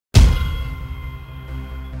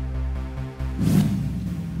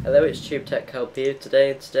Hello, it's TubeTech Help here. Today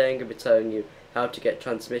I'm going to be telling you how to get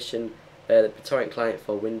Transmission Bittorent client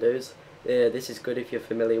for Windows. This is good if you're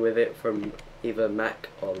familiar with it from either Mac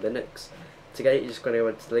or Linux. To get it, you're just going to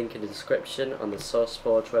go to the link in the description on the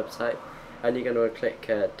SourceForge website, and you're going to click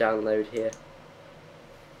download here.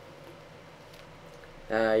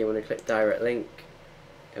 You want to click direct link,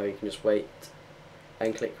 or you can just wait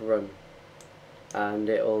and click run, and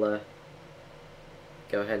it'll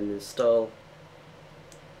go ahead and install.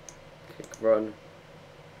 Click run,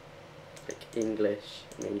 click English,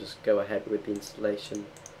 and then just go ahead with the installation.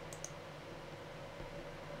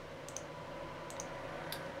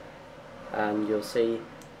 And you'll see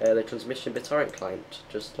the Transmission Bittorent client,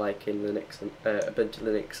 just like in Linux and Ubuntu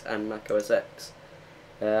Linux and Mac OSX.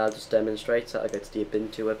 I'll just demonstrate it. I'll go to the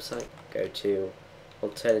Ubuntu website, go to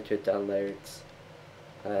Alternative Downloads,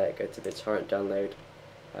 go to Bittorent Download,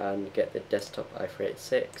 and get the desktop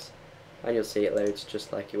i386, and you'll see it loads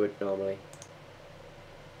just like it would normally.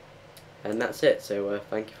 And that's it, so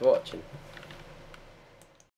thank you for watching.